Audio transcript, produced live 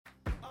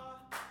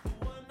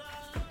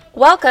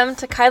Welcome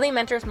to Kylie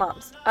Mentors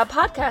Moms, a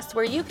podcast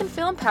where you can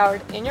feel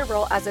empowered in your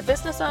role as a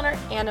business owner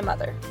and a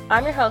mother.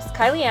 I'm your host,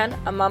 Kylie Ann,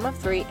 a mom of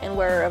 3 and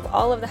wearer of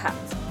all of the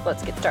hats.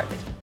 Let's get started.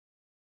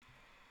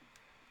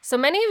 So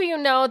many of you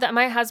know that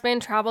my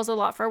husband travels a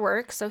lot for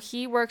work. So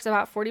he works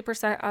about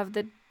 40% of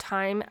the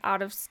time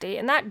out of state,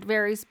 and that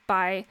varies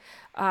by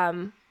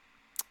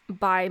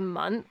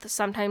month.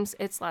 Sometimes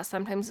it's less,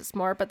 sometimes it's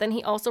more, but then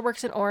he also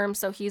works in Orem.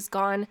 So he's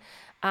gone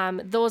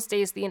those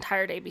days the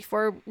entire day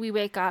before we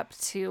wake up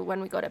to when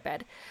we go to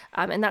bed.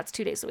 And that's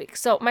 2 days a week.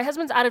 So my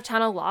husband's out of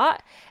town a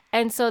lot.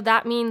 And so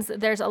that means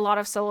there's a lot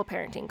of solo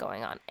parenting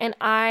going on. And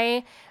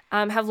I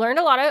have learned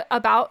a lot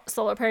about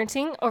solo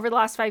parenting over the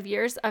last 5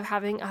 years of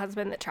having a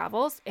husband that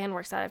travels and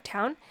works out of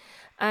town.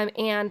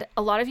 And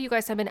a lot of you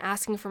guys have been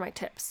asking for my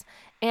tips.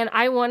 And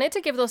I wanted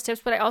to give those tips,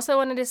 but I also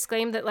want to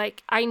disclaim that,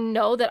 I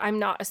know that I'm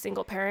not a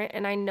single parent,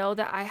 and I know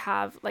that I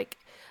have,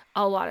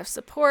 a lot of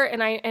support,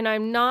 and I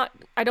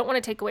don't want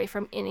to take away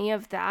from any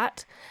of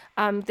that.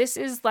 This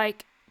is,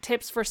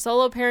 tips for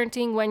solo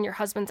parenting when your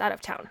husband's out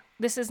of town.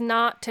 This is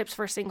not tips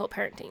for single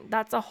parenting.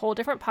 That's a whole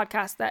different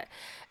podcast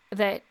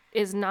that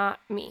is not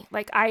me.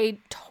 I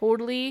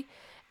totally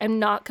am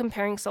not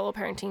comparing solo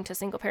parenting to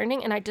single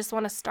parenting, and I just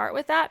want to start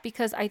with that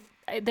because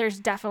there's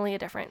definitely a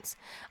difference.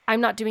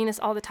 I'm not doing this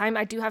all the time.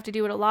 I do have to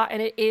do it a lot,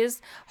 and it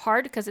is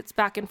hard because it's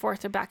back and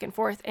forth,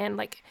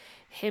 and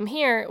him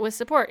here with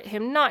support,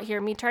 him not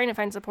here, me trying to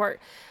find support,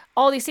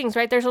 all these things,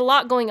 right? There's a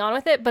lot going on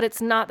with it, but it's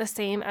not the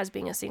same as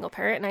being a single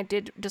parent, and I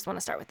did just want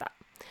to start with that.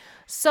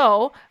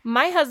 So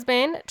my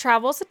husband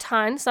travels a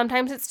ton.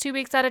 Sometimes it's 2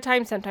 weeks at a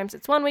time. Sometimes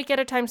it's 1 week at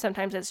a time.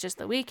 Sometimes it's just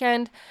the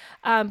weekend.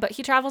 But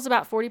he travels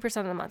about 40%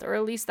 of the month, or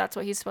at least that's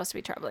what he's supposed to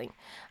be traveling.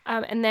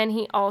 And then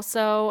he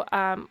also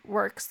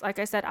works, like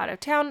I said, out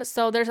of town.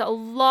 So there's a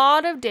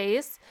lot of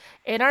days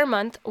in our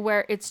month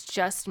where it's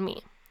just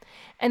me.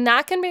 And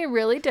that can be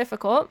really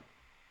difficult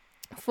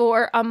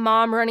for a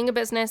mom running a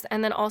business,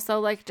 and then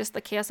also just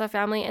the KSF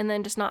family, and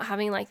then just not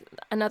having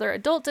another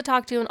adult to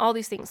talk to and all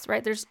these things,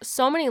 right? There's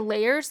so many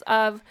layers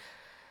of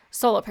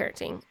solo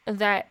parenting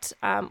that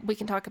we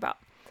can talk about.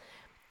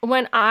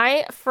 When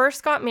I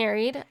first got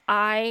married,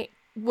 I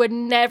would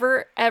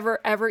never, ever,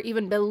 ever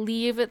even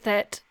believe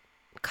that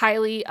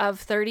Kylie of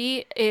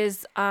 30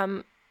 is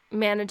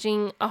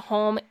managing a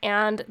home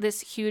and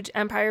this huge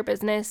empire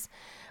business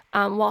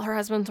while her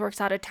husband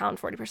works out of town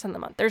 40% of the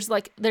month. There's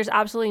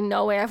absolutely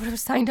no way I would have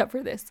signed up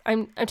for this.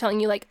 I'm telling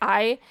you,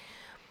 I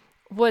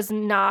was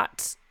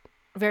not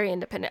very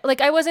independent.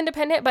 I was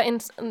independent, but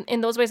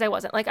in those ways I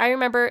wasn't. I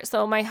remember,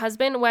 so my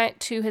husband went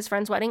to his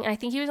friend's wedding, and I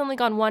think he was only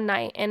gone one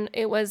night, and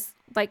it was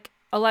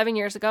 11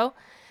 years ago,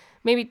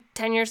 maybe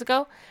 10 years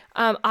ago.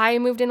 I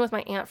moved in with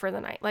my aunt for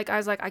the night. I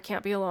was I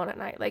can't be alone at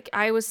night.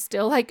 I was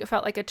still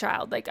felt like a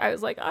child. I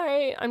was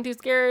I'm too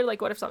scared.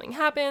 What if something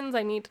happens?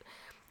 I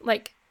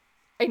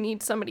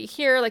need somebody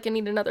here, I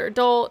need another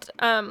adult.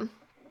 And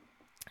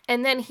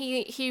then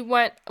he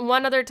went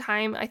one other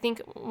time, I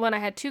think when I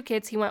had 2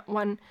 kids, he went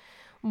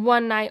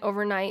one night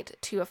overnight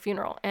to a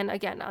funeral. And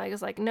again, I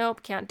was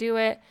nope, can't do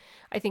it.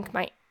 I think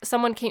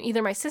someone came,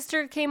 either my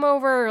sister came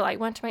over or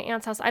went to my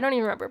aunt's house. I don't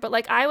even remember, but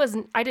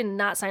I did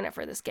not sign up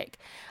for this gig.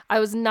 I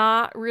was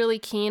not really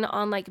keen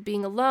on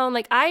being alone.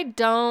 I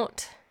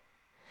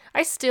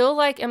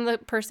still am the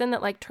person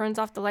that takes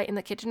off the light in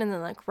the kitchen and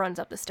then runs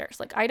up the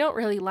stairs. I don't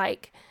really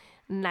like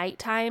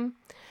nighttime.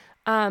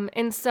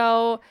 And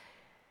so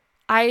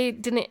I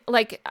didn't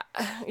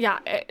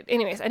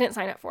anyways, I didn't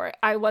sign up for it.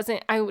 I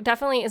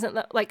definitely isn't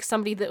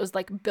somebody that was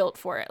built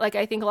for it.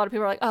 I think a lot of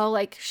people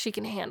are she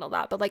can handle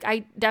that. But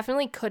I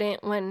definitely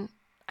couldn't when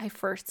I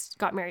first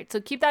got married.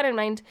 So keep that in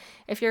mind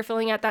if you're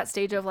feeling at that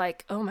stage of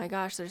oh my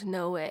gosh, there's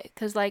no way.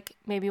 Cause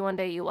maybe one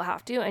day you will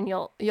have to, and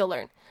you'll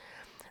learn.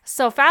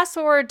 So fast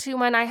forward to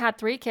when I had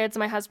 3 kids,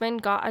 my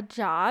husband got a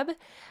job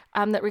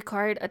that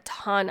required a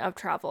ton of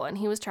travel, and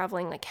he was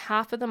traveling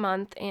half of the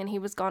month, and he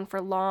was gone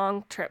for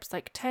long trips,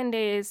 10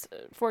 days,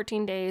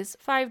 14 days,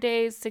 5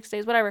 days, 6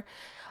 days, whatever.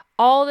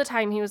 All the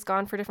time he was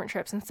gone for different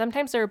trips, and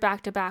sometimes they were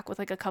back to back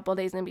with a couple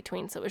days in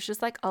between, so it was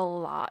just a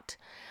lot.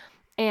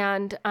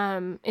 And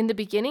in the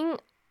beginning,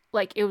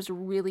 it was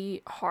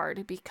really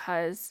hard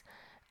because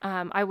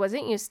I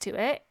wasn't used to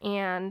it,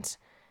 and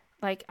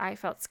I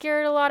felt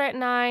scared a lot at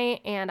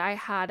night, and I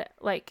had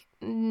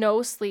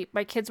no sleep.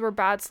 My kids were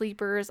bad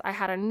sleepers. I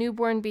had a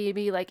newborn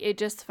baby. It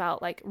just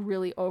felt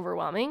really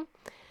overwhelming.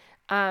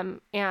 And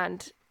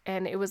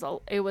it was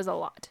a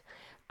lot.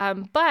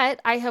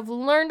 But I have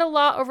learned a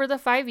lot over the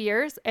 5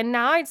 years, and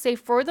now I'd say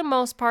for the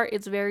most part,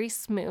 it's very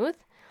smooth.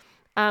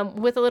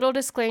 With a little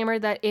disclaimer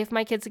that if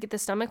my kids get the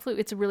stomach flu,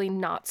 it's really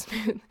not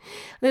smooth.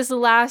 This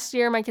last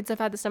year, my kids have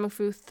had the stomach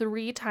flu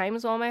 3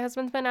 times while my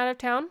husband's been out of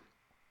town.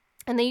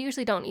 And they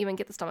usually don't even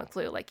get the stomach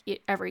flu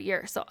every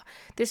year. So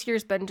this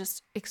year's been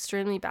just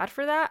extremely bad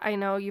for that. I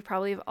know you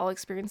probably have all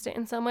experienced it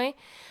in some way.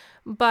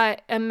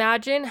 But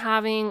imagine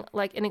having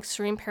an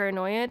extreme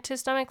paranoia to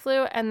stomach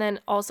flu, and then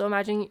also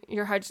imagine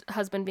your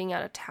husband being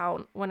out of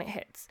town when it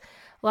hits.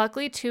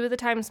 Luckily, 2 of the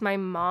times my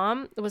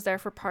mom was there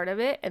for part of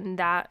it, and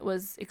that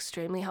was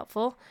extremely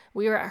helpful.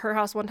 We were at her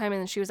house one time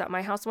and then she was at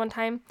my house one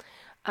time.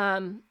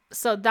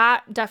 So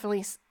that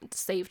definitely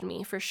saved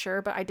me for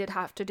sure, but I did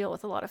have to deal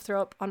with a lot of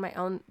throw up on my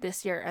own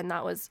this year, and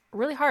that was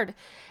really hard.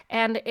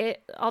 And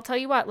I'll tell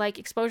you what, like,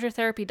 exposure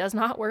therapy does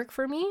not work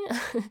for me.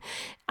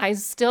 I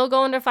still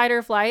go into fight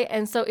or flight,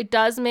 and so it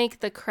does make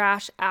the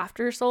crash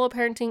after solo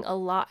parenting a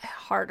lot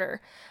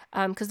harder,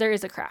 because there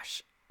is a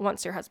crash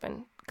once your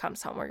husband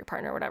comes home or your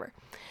partner or whatever.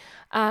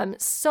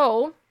 Let's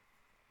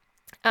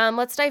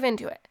dive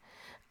into it.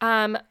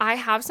 I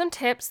have some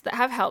tips that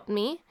have helped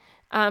me.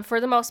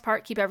 For the most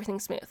part, keep everything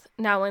smooth.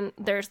 Now, when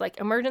there's like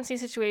emergency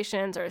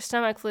situations or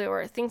stomach flu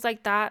or things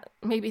like that,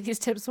 maybe these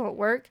tips won't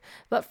work.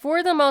 But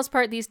for the most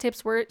part, these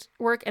tips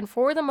work. And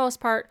for the most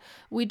part,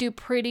 we do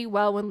pretty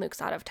well when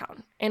Luke's out of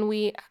town. And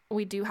we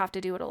do have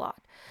to do it a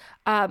lot.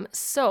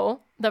 So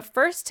the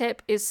first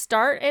tip is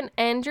start and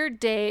end your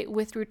day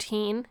with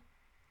routine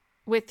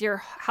with your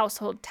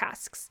household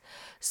tasks.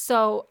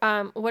 So,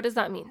 what does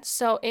that mean?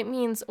 So it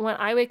means when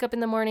I wake up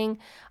in the morning,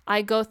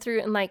 I go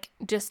through and like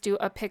just do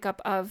a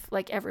pickup of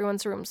like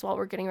everyone's rooms while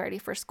we're getting ready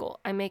for school.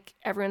 I make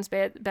everyone's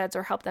beds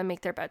or help them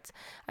make their beds.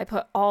 I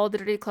put all the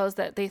dirty clothes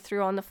that they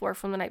threw on the floor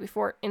from the night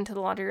before into the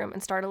laundry room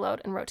and start a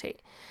load and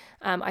rotate.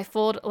 I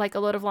fold like a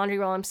load of laundry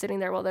while I'm sitting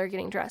there while they're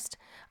getting dressed.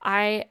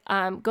 I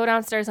go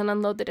downstairs and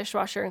unload the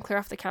dishwasher and clear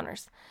off the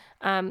counters.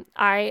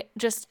 I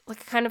just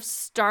like kind of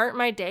start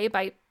my day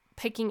by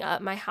picking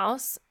up my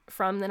house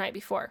from the night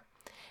before.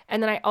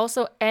 And then I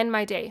also end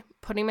my day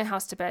putting my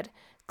house to bed,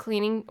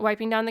 cleaning,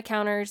 wiping down the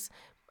counters,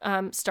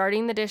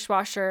 starting the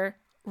dishwasher,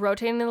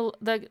 rotating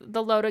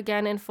the load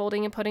again and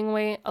folding and putting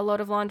away a load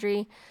of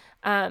laundry.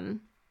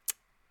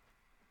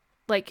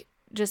 Like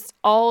just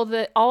all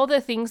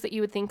the things that you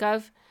would think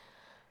of.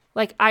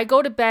 Like I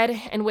go to bed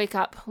and wake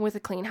up with a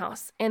clean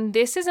house. And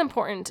this is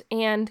important.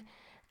 And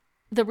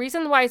the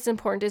reason why it's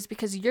important is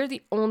because you're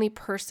the only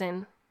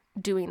person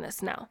doing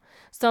this now.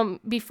 So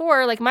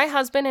before, like my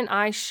husband and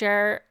I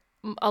share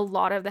a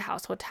lot of the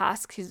household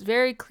tasks. He's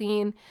very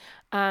clean.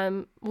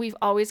 We've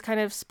always kind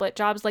of split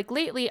jobs. Like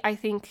lately, I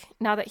think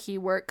now that he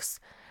works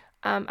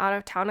out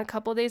of town a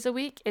couple days a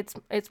week,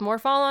 it's more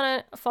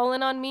fallen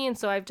on me. And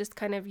so I've just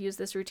kind of used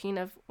this routine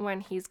of when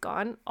he's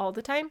gone all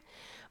the time.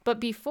 But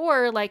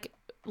before, like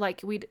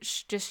we'd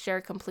just share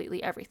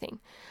completely everything.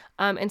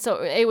 And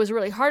so it was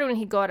really hard when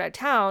he'd go out of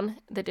town.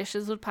 The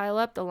dishes would pile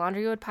up, the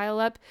laundry would pile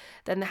up,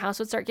 then the house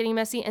would start getting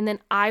messy, and then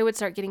I would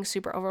start getting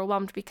super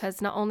overwhelmed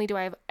because not only do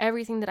I have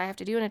everything that I have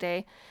to do in a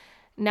day,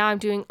 now I'm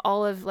doing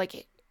all of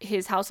like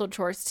his household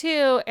chores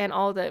too, and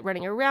all the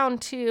running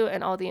around too,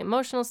 and all the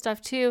emotional stuff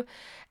too.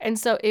 And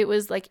so it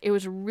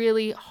was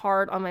really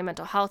hard on my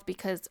mental health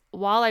because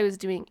while I was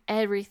doing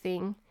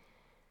everything,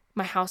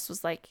 my house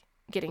was like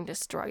getting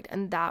destroyed,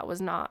 and that was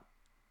not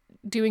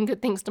doing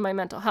good things to my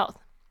mental health.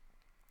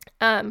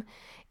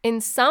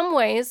 In some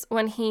ways,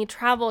 when he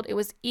traveled, it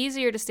was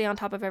easier to stay on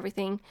top of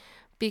everything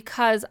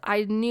because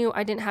I knew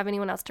I didn't have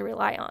anyone else to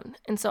rely on.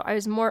 And so I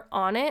was more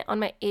on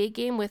my A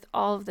game with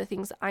all of the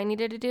things that I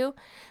needed to do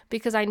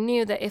because I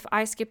knew that if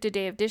I skipped a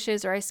day of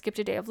dishes or I skipped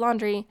a day of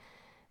laundry,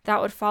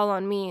 that would fall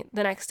on me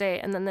the next day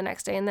and then the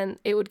next day, and then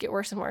it would get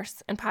worse and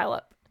worse and pile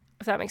up,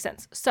 if that makes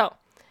sense. So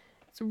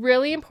it's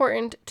really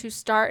important to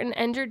start and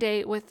end your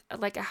day with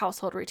like a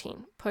household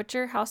routine. Put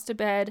your house to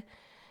bed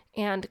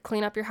and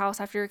clean up your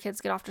house after your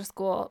kids get off to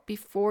school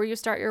before you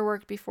start your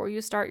work, before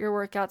you start your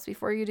workouts,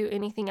 before you do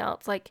anything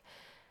else. Like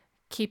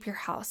keep your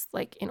house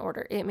like in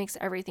order. It makes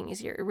everything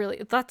easier.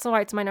 That's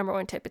why it's my number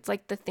one tip. It's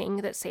like the thing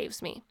that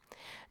saves me.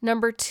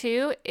 Number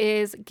 2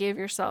 is give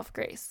yourself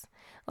grace.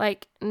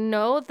 Like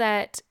know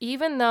that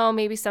even though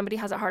maybe somebody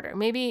has it harder,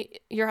 maybe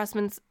your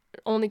husband's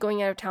only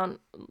going out of town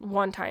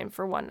one time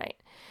for one night.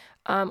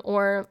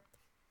 Or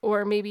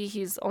maybe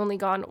he's only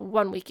gone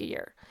 1 week a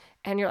year.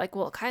 And you're like,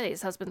 well,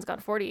 Kylie's husband's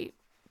gone 40%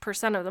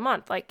 of the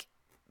month. Like,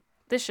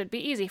 this should be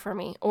easy for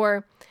me.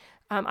 Or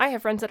I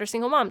have friends that are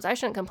single moms. I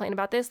shouldn't complain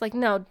about this. Like,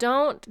 no,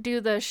 don't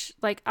do the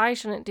I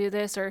shouldn't do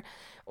this or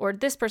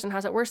this person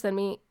has it worse than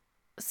me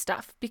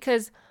stuff.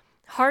 Because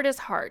hard is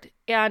hard.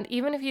 And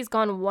even if he's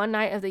gone one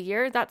night of the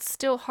year, that's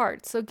still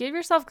hard. So give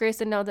yourself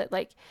grace and know that,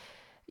 like,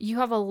 you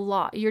have a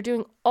lot. You're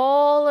doing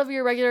all of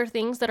your regular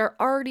things that are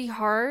already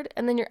hard,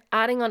 and then you're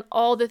adding on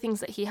all the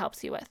things that he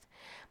helps you with.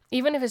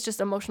 Even if it's just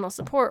emotional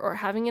support or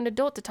having an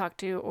adult to talk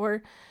to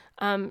or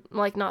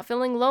like not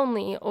feeling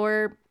lonely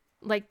or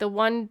like the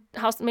one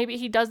house, maybe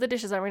he does the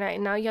dishes every night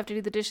and now you have to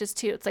do the dishes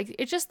too.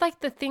 It's just like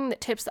the thing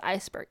that tips the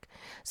iceberg.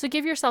 So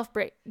give yourself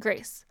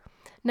grace.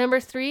 Number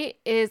 3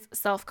 is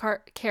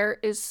self-care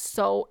is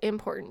so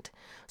important.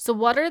 So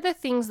what are the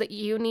things that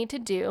you need to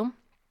do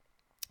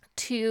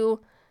to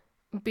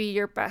be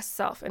your best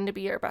self and to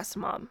be your best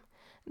mom?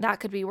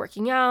 That could be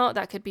working out.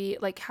 That could be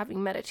like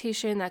having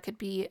meditation. That could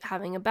be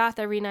having a bath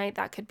every night.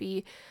 That could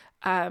be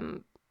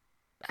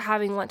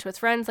having lunch with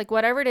friends. Like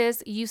whatever it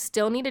is, you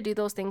still need to do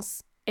those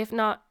things. If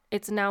not,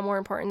 it's now more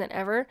important than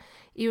ever,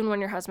 even when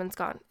your husband's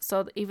gone.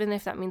 So even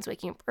if that means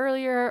waking up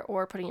earlier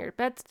or putting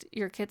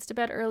your kids to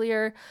bed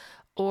earlier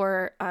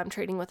or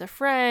trading with a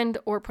friend,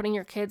 or putting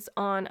your kids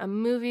on a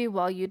movie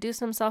while you do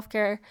some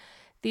self-care.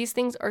 These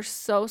things are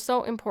so,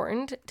 so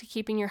important to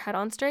keeping your head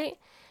on straight,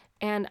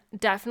 and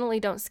definitely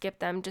don't skip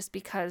them just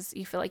because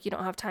you feel like you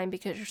don't have time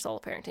because you're solo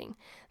parenting.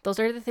 Those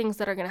are the things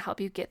that are going to help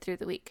you get through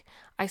the week.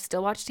 I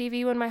still watch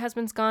TV when my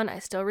husband's gone. I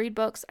still read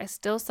books. I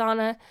still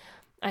sauna.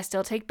 I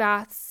still take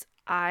baths.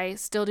 I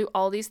still do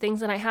all these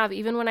things, and I have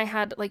even when I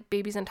had like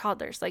babies and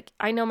toddlers. Like,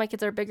 I know my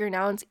kids are bigger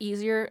now and it's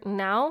easier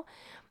now,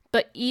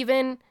 but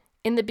even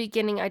in the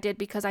beginning I did,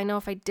 because I know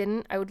if I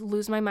didn't, I would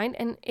lose my mind,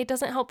 and it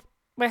doesn't help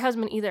my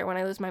husband either when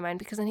I lose my mind,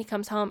 because then he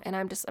comes home and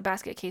I'm just a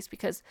basket case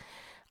because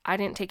I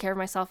didn't take care of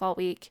myself all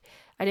week.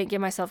 I didn't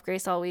give myself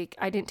grace all week.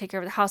 I didn't take care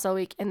of the house all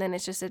week, and then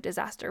it's just a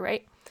disaster,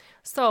 right?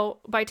 So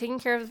by taking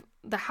care of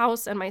the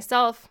house and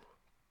myself,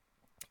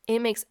 it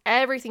makes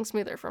everything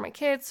smoother for my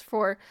kids,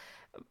 for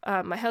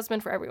my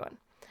husband, for everyone.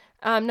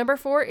 Number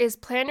 4 is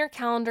plan your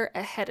calendar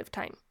ahead of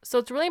time. So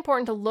it's really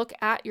important to look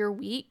at your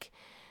week,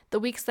 the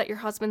weeks that your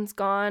husband's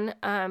gone,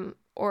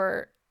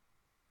 or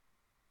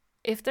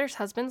if there's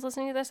husbands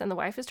listening to this and the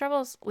wife is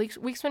travels,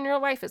 weeks when your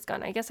wife is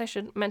gone. I guess I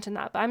should mention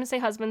that, but I'm gonna say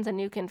husbands, and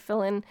you can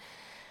fill in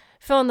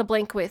the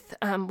blank with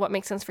what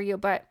makes sense for you.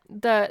 But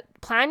the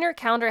plan your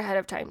calendar ahead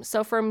of time.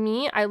 So for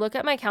me, I look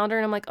at my calendar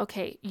and I'm like,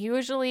 okay,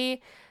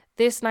 usually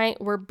this night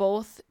we're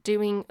both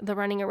doing the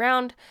running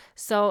around,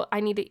 so I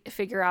need to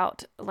figure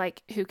out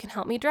like who can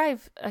help me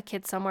drive a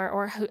kid somewhere,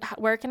 or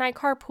where can I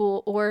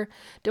carpool, or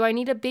do I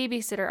need a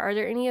babysitter? Are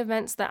there any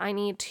events that I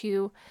need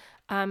to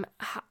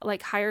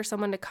hire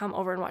someone to come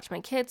over and watch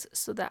my kids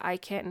so that I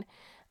can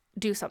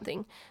do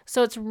something?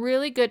 So it's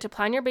really good to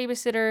plan your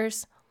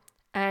babysitters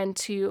and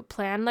to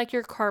plan like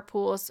your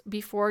carpools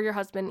before your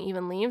husband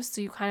even leaves,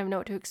 so you kind of know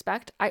what to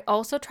expect. I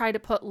also try to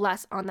put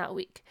less on that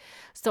week.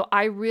 So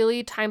I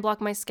really time block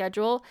my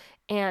schedule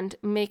and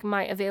make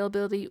my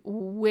availability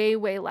way,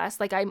 way less.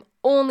 Like, I'm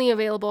only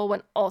available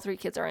when all 3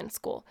 kids are in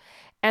school.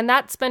 And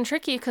that's been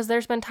tricky because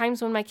there's been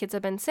times when my kids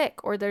have been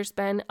sick, or there's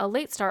been a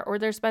late start, or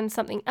there's been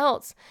something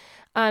else.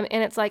 And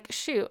it's like,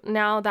 shoot,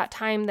 now that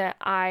time that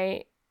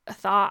I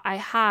thought I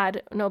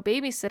had no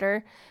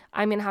babysitter,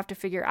 I'm going to have to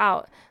figure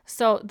out.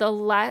 So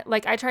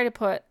I try to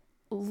put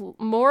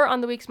more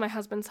on the weeks my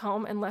husband's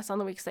home and less on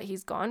the weeks that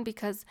he's gone,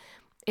 because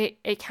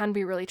it can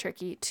be really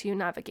tricky to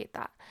navigate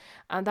that.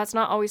 That's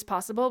not always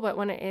possible, but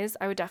when it is,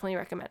 I would definitely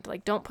recommend,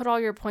 like, don't put all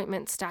your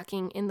appointments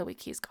stacking in the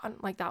week he's gone.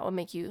 Like, that will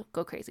make you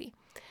go crazy.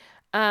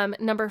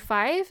 Number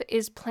 5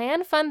 is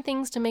plan fun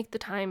things to make the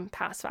time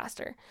pass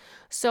faster.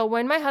 So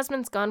when my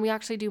husband's gone, we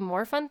actually do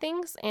more fun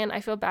things, and I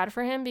feel bad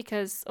for him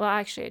because, well,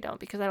 actually I don't,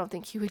 because I don't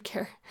think he would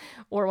care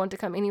or want to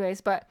come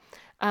anyways, but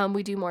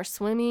we do more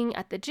swimming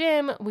at the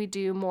gym. We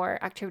do more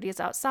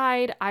activities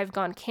outside. I've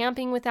gone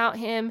camping without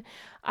him.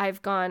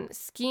 I've gone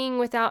skiing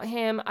without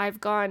him. I've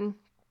gone,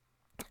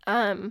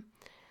 on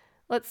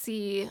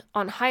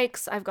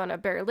hikes. I've gone to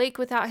Bear Lake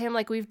without him.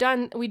 Like, we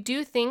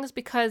do things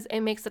because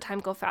it makes the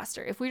time go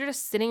faster. If we were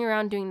just sitting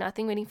around doing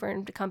nothing, waiting for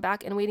him to come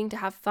back and waiting to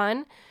have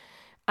fun,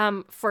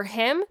 for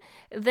him,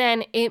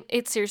 then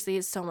it seriously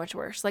is so much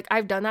worse. Like,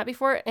 I've done that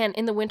before. And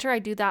in the winter, I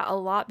do that a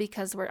lot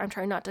because I'm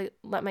trying not to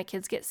let my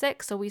kids get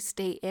sick. So we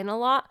stay in a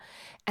lot,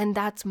 and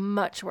that's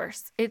much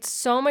worse. It's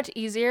so much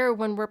easier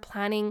when we're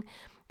planning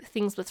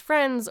things with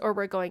friends, or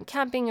we're going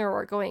camping, or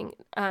we're going,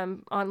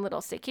 on little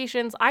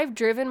staycations. I've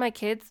driven my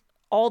kids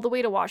all the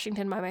way to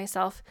Washington by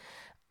myself,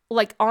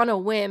 like on a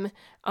whim,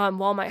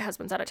 while my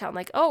husband's out of town.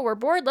 Like, oh, we're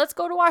bored, let's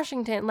go to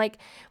Washington. Like,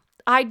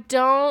 I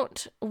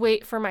don't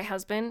wait for my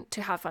husband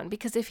to have fun,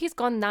 because if he's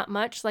gone that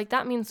much, like,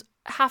 that means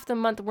half the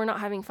month we're not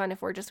having fun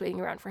if we're just waiting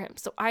around for him.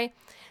 So I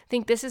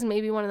think this is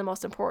maybe one of the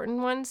most important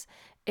ones,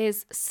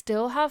 is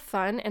still have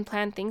fun and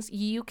plan things.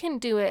 You can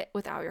do it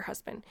without your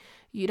husband.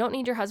 You don't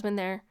need your husband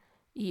there.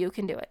 You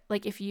can do it.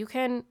 Like, if you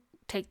can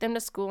take them to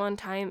school on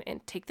time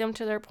and take them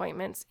to their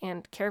appointments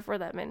and care for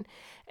them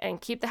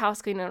and keep the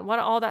house clean and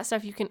all that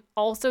stuff, you can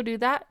also do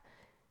that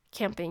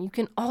camping. You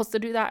can also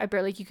do that at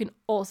Bear Lake. You can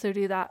also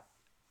do that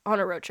on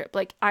a road trip.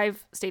 Like,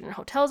 I've stayed in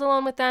hotels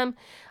alone with them.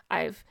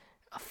 I've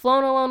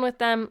flown alone with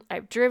them.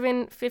 I've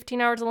driven 15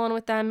 hours alone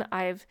with them.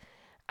 I've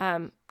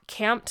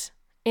camped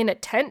in a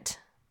tent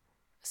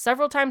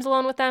several times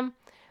alone with them.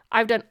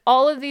 I've done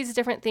all of these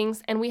different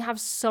things, and we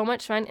have so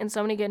much fun and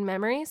so many good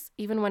memories,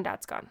 even when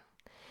Dad's gone.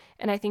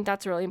 And I think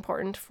that's really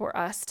important for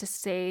us to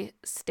stay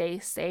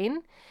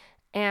sane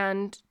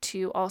and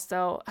to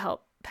also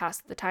help pass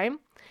the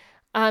time.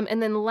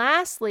 And then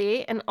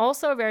lastly, and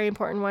also a very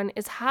important one,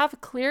 is have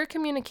clear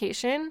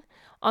communication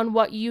on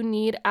what you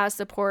need as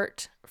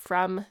support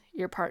from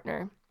your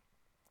partner.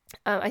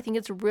 I think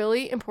it's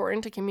really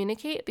important to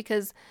communicate,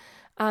 because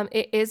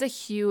it is a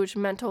huge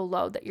mental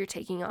load that you're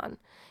taking on.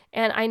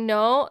 And I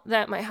know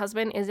that my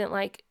husband isn't,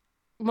 like,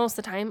 most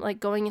of the time, like,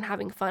 going and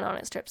having fun on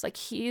his trips. Like,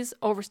 he's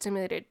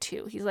overstimulated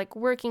too. He's like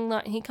working a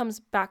lot, and he comes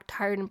back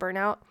tired and burnt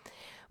out.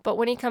 But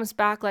when he comes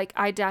back, like,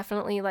 I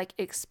definitely like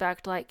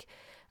expect like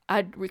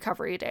a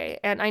recovery day.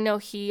 And I know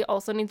he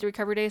also needs a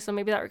recovery day. So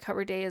maybe that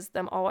recovery day is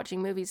them all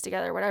watching movies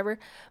together or whatever.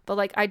 But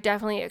like, I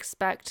definitely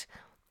expect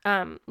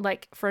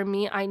Like for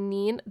me, I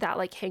need that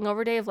like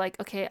hangover day of like,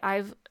 okay,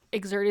 I've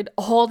exerted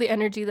all the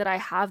energy that I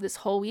have this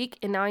whole week,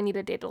 and now I need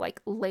a day to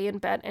like lay in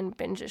bed and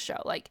binge a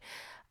show. Like,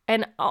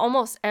 and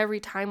almost every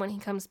time when he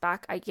comes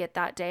back, I get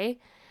that day.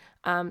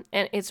 And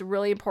it's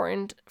really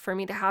important for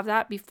me to have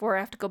that before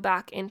I have to go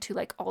back into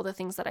like all the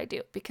things that I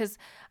do, because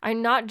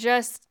I'm not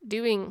just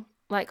doing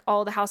like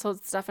all the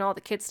household stuff and all the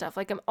kids stuff.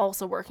 Like I'm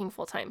also working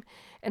full time.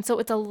 And so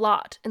it's a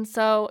lot. And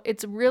so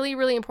it's really,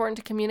 really important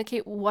to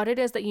communicate what it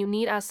is that you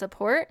need as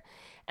support.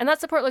 And that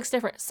support looks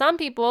different. Some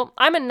people,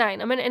 I'm an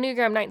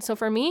Enneagram 9. So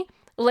for me,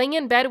 laying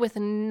in bed with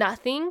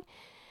nothing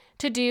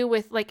to do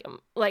with like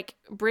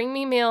bring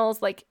me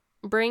meals, like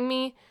bring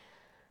me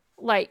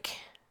like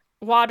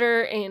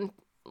water and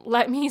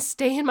let me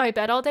stay in my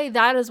bed all day.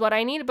 That is what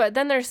I need. But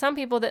then there's some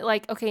people that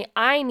like, okay,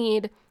 I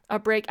need a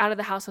break out of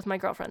the house with my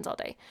girlfriends all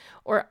day,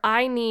 or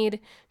I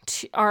need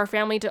our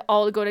family to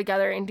all go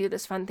together and do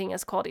this fun thing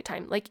as quality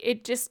time. Like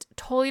it just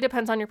totally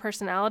depends on your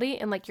personality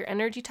and like your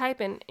energy type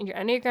and your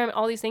Enneagram,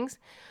 all these things.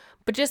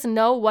 But just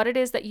know what it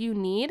is that you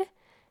need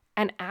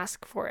and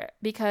ask for it,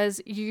 because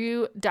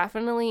you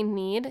definitely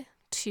need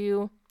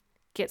to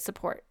get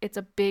support. It's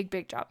a big,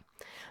 big job.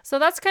 So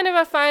that's kind of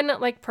a fun,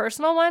 like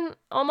personal one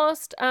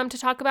almost to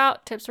talk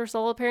about, tips for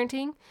solo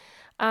parenting.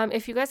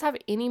 If you guys have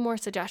any more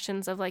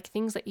suggestions of like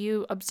things that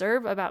you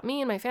observe about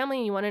me and my family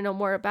and you want to know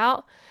more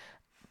about,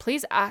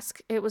 please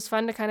ask. It was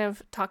fun to kind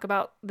of talk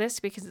about this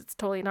because it's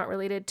totally not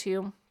related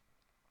to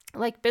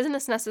like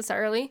business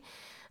necessarily.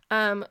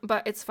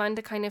 But it's fun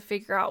to kind of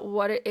figure out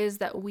what it is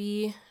that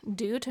we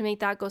do to make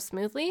that go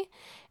smoothly.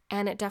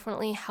 And it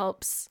definitely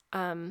helps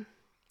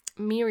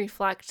me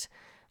reflect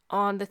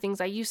on the things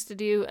I used to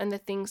do and the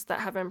things that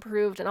have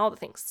improved and all the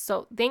things.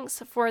 So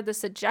thanks for the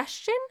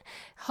suggestion.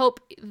 Hope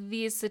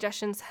these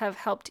suggestions have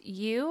helped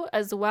you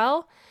as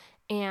well.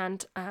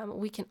 And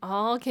we can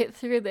all get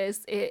through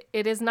this. It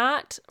is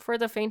not for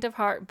the faint of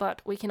heart,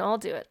 but we can all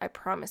do it. I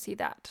promise you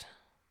that.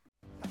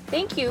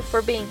 Thank you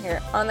for being here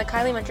on the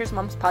Kylie Mentors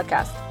Moms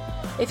podcast.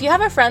 If you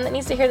have a friend that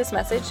needs to hear this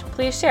message,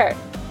 please share it.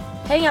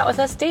 Hang out with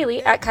us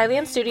daily at Kylie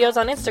and Studios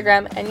on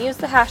Instagram and use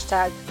the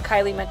hashtag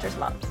Kylie Mentors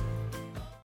Moms.